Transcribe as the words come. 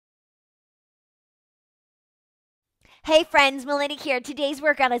Hey friends, Melanie here. Today's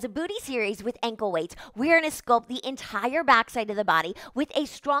workout is a booty series with ankle weights. We're going to sculpt the entire backside of the body with a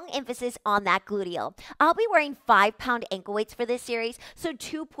strong emphasis on that gluteal. I'll be wearing 5-pound ankle weights for this series, so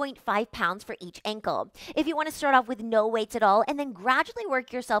 2.5 pounds for each ankle. If you want to start off with no weights at all and then gradually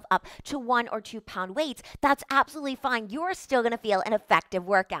work yourself up to 1 or 2 pound weights, that's absolutely fine. You're still going to feel an effective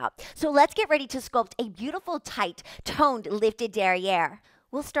workout. So let's get ready to sculpt a beautiful, tight, toned, lifted derrière.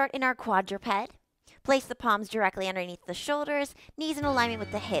 We'll start in our quadruped. Place the palms directly underneath the shoulders, knees in alignment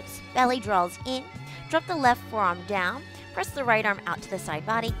with the hips, belly draws in, drop the left forearm down, press the right arm out to the side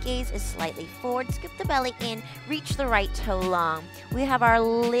body, gaze is slightly forward, scoop the belly in, reach the right toe long. We have our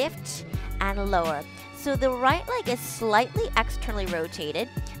lift and lower. So the right leg is slightly externally rotated,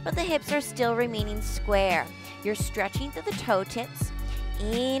 but the hips are still remaining square. You're stretching through the toe tips.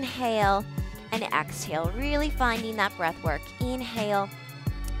 Inhale and exhale, really finding that breath work. Inhale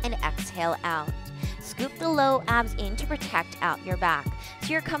and exhale out. Scoop the low abs in to protect out your back.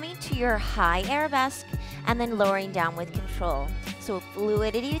 So you're coming to your high arabesque and then lowering down with control. So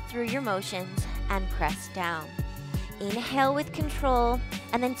fluidity through your motions and press down. Inhale with control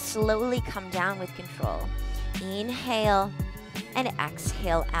and then slowly come down with control. Inhale and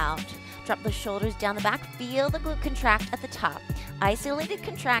exhale out. Drop the shoulders down the back. Feel the glute contract at the top. Isolated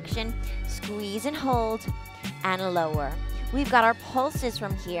contraction, squeeze and hold, and lower. We've got our pulses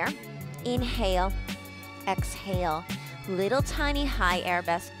from here. Inhale, exhale, little tiny high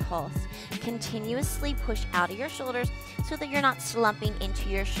arabesque pulse. Continuously push out of your shoulders so that you're not slumping into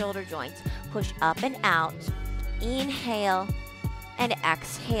your shoulder joints. Push up and out. Inhale and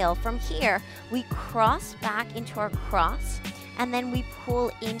exhale. From here, we cross back into our cross and then we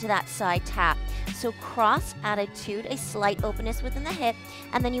pull into that side tap. So cross attitude, a slight openness within the hip,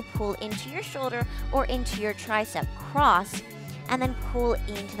 and then you pull into your shoulder or into your tricep. Cross and then pull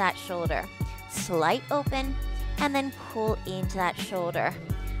into that shoulder. Slight open, and then pull into that shoulder.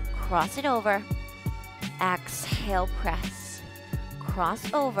 Cross it over. Exhale, press.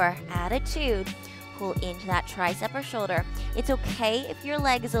 Cross over, attitude. Pull into that tricep or shoulder. It's okay if your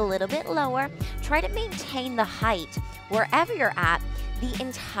leg is a little bit lower. Try to maintain the height wherever you're at the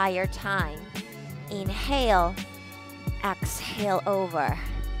entire time. Inhale, exhale over.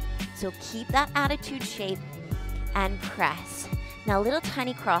 So keep that attitude shape and press. Now little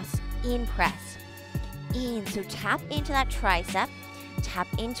tiny cross, in press, in. So tap into that tricep, tap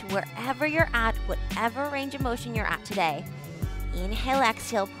into wherever you're at, whatever range of motion you're at today. Inhale,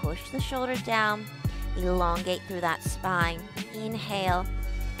 exhale, push the shoulders down, elongate through that spine. Inhale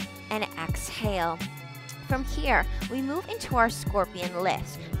and exhale. From here, we move into our scorpion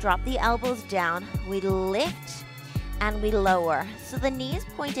lift. Drop the elbows down, we lift and we lower. So the knees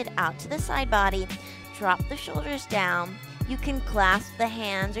pointed out to the side body, drop the shoulders down. You can clasp the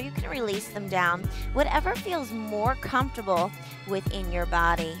hands or you can release them down, whatever feels more comfortable within your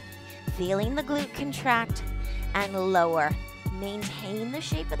body. Feeling the glute contract and lower. Maintain the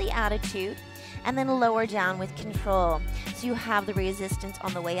shape of the attitude and then lower down with control. So you have the resistance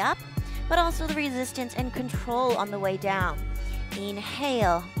on the way up, but also the resistance and control on the way down.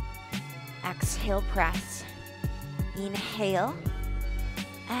 Inhale, exhale, press. Inhale,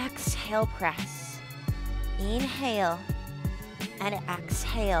 exhale, press. Inhale and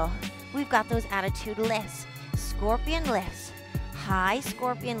exhale. We've got those attitude lifts. Scorpion lifts. High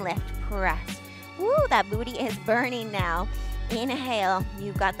scorpion lift. Press. Woo, that booty is burning now. Inhale.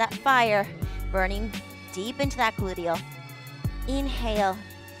 You've got that fire burning deep into that gluteal. Inhale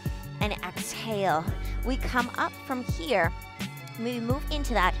and exhale. We come up from here. We move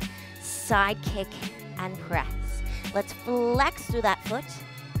into that side kick and press. Let's flex through that foot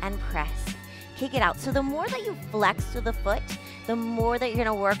and press. Kick it out. So the more that you flex through the foot, the more that you're going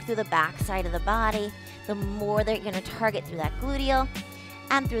to work through the back side of the body, the more that you're going to target through that gluteal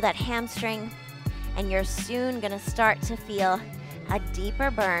and through that hamstring. And you're soon going to start to feel a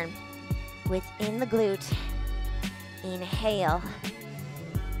deeper burn within the glute. Inhale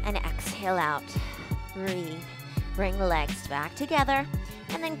and exhale out. Breathe. Bring legs back together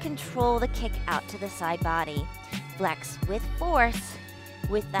and then control the kick out to the side body. Flex with force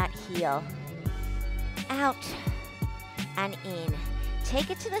with that heel. Out and in. Take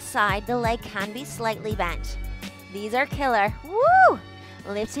it to the side. The leg can be slightly bent. These are killer. Woo!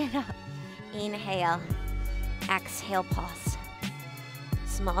 Lift it up. Inhale. Exhale, pulse.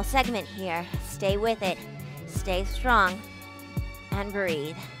 Small segment here. Stay with it. Stay strong. And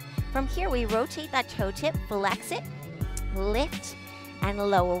breathe. From here, we rotate that toe tip, flex it, lift, and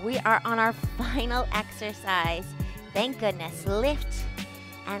lower. We are on our final exercise. Thank goodness. Lift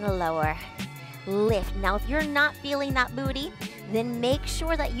and lower. lift. Now, if you're not feeling that booty, then make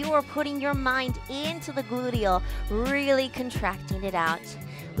sure that you are putting your mind into the gluteal, really contracting it out.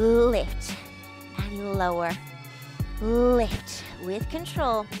 Lift and lower. Lift with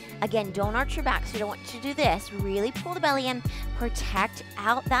control. Again, don't arch your back, so you don't want to do this. Really pull the belly in. Protect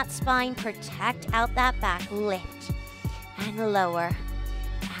out that spine. Protect out that back. Lift and lower.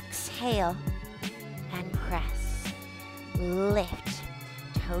 Exhale and press. Lift.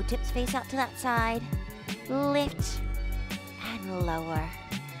 Toe tips face out to that side. Lift and lower.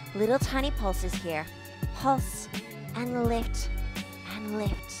 Little tiny pulses here. Pulse and lift and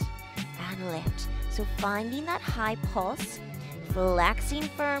lift and lift. So finding that high pulse, flexing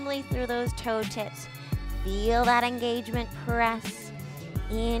firmly through those toe tips. Feel that engagement. Press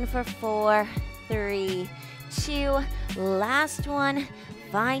in for 4, 3, 2. Last one.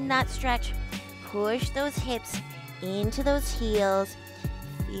 Find that stretch. Push those hips into those heels.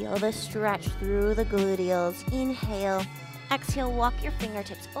 Feel the stretch through the gluteals. Inhale. Exhale, walk your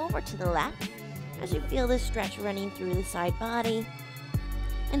fingertips over to the left as you feel the stretch running through the side body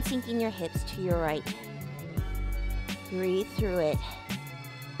and sinking your hips to your right. Breathe through it.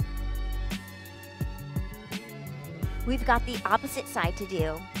 We've got the opposite side to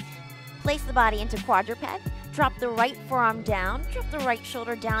do. Place the body into quadruped. Drop the right forearm down. Drop the right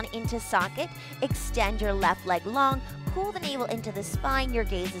shoulder down into socket. Extend your left leg long. Pull the navel into the spine. Your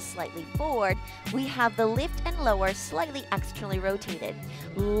gaze is slightly forward. We have the lift and lower slightly externally rotated.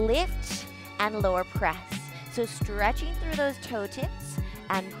 Lift and lower press. So stretching through those toe tips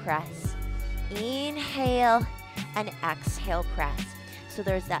and press. Inhale and exhale, press. So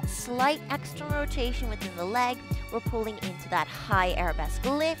there's that slight external rotation within the leg. We're pulling into that high arabesque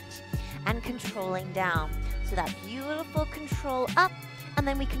lift and controlling down. So that beautiful control up, and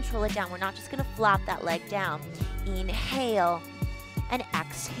then we control it down. We're not just gonna flop that leg down. Inhale and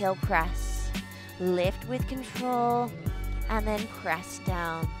exhale, press. Lift with control and then press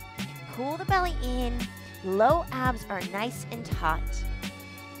down. Pull the belly in. Low abs are nice and taut.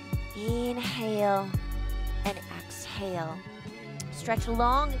 Inhale and exhale. Stretch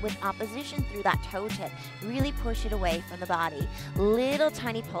long with opposition through that toe tip. Really push it away from the body. Little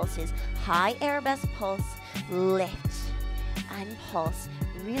tiny pulses. High arabesque pulse. Lift and pulse.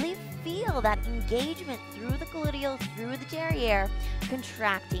 Really feel that engagement through the gluteal, through the derrière,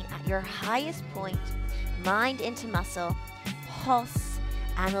 contracting at your highest point. Mind into muscle. Pulse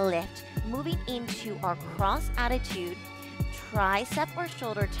and lift. Moving into our cross attitude. Tricep or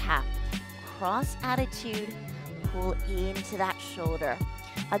shoulder tap. Cross attitude. Pull into that shoulder.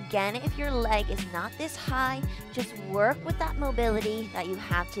 Again, if your leg is not this high, just work with that mobility that you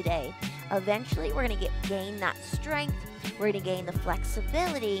have today. Eventually, we're going to gain that strength. We're going to gain the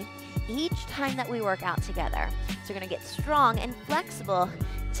flexibility each time that we work out together. So we're going to get strong and flexible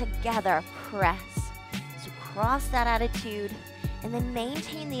together. Press. So cross that attitude and then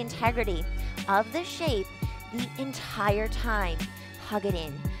maintain the integrity of the shape the entire time. Hug it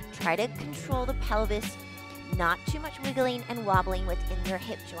in. Try to control the pelvis. Not too much wiggling and wobbling within your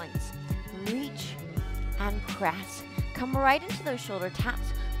hip joints. Reach and press. Come right into those shoulder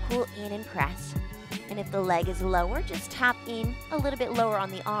taps. Pull in and press. And if the leg is lower, just tap in a little bit lower on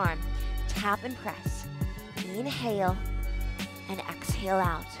the arm. Tap and press. Inhale and exhale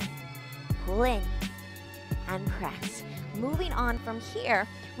out. Pull in and press. Moving on from here,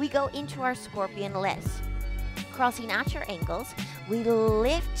 we go into our scorpion list. Crossing at your ankles, we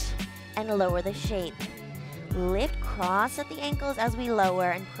lift and lower the shape. Lift, cross at the ankles as we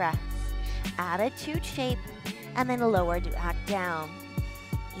lower and press. Attitude shape, and then lower back down.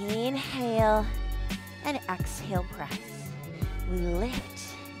 Inhale and exhale, press. We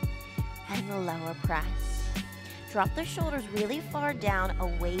lift and lower, press. Drop the shoulders really far down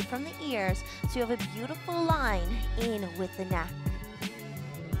away from the ears so you have a beautiful line in with the neck.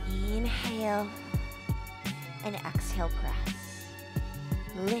 Inhale and exhale, press.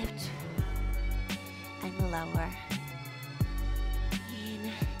 Lift and lower.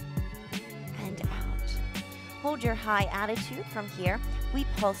 In and out. Hold your high attitude. From here, we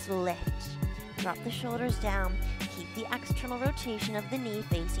pulse lift. Drop the shoulders down. Keep the external rotation of the knee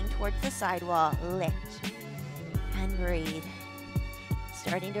facing towards the side wall. Lift and breathe.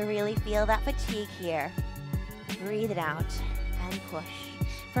 Starting to really feel that fatigue here. Breathe it out and push.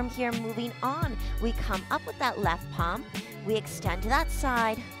 From here, moving on, we come up with that left palm. We extend to that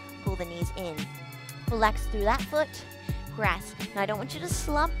side, pull the knees in. Flex through that foot, press. Now I don't want you to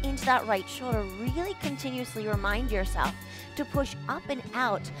slump into that right shoulder. Really continuously remind yourself to push up and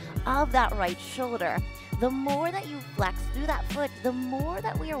out of that right shoulder. The more that you flex through that foot, the more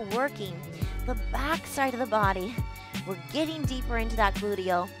that we are working the back side of the body. We're getting deeper into that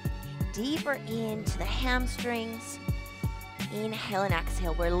gluteal. deeper into the hamstrings. Inhale and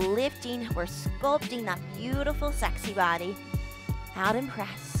exhale. We're lifting, we're sculpting that beautiful, sexy body. Out and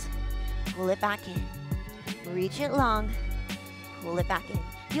press. Pull it back in. Reach it long. Pull it back in.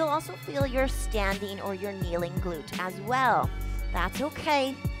 You'll also feel your standing or your kneeling glute as well. That's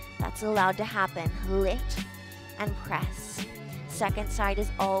okay. That's allowed to happen. Lift and press. Second side is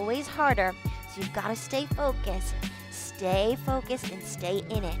always harder, so you've got to stay focused. Stay focused and stay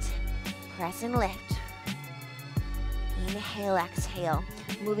in it. Press and lift. Inhale, exhale.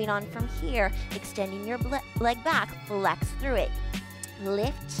 Moving on from here, extending your leg back, flex through it.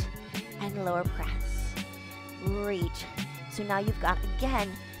 Lift and lower press. Reach. So now you've got,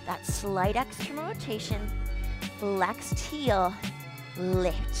 again, that slight external rotation. Flexed heel,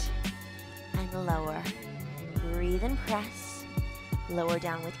 lift and lower. Breathe and press. Lower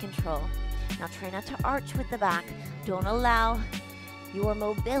down with control. Now try not to arch with the back. Don't allow your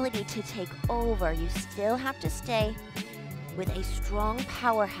mobility to take over. You still have to stay with a strong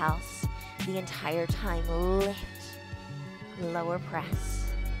powerhouse the entire time. Lift, lower press,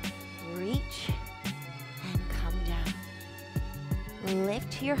 reach, and come down.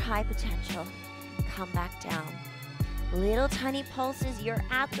 Lift to your high potential, come back down. Little tiny pulses, you're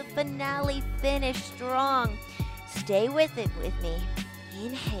at the finale. Finish strong. Stay with it with me.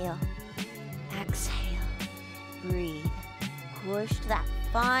 Inhale, exhale, breathe. Push to that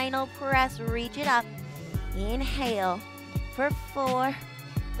final press, reach it up. Inhale for 4,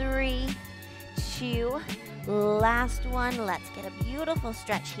 3, 2, last one. Let's get a beautiful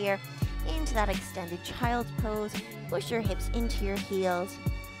stretch here into that extended child's pose. Push your hips into your heels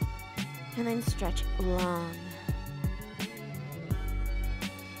and then stretch long.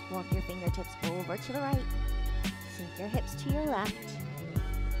 Walk your fingertips over to the right. Sink your hips to your left.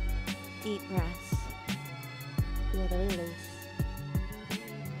 Deep breaths. Feel the release.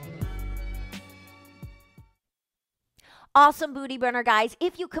 Awesome booty burner, guys.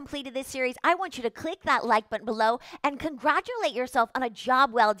 If you completed this series, I want you to click that like button below and congratulate yourself on a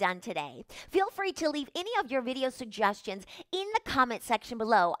job well done today. Feel free to leave any of your video suggestions in the comment section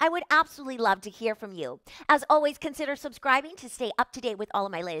below. I would absolutely love to hear from you. As always, consider subscribing to stay up to date with all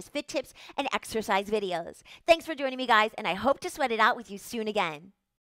of my latest fit tips and exercise videos. Thanks for joining me, guys, and I hope to sweat it out with you soon again.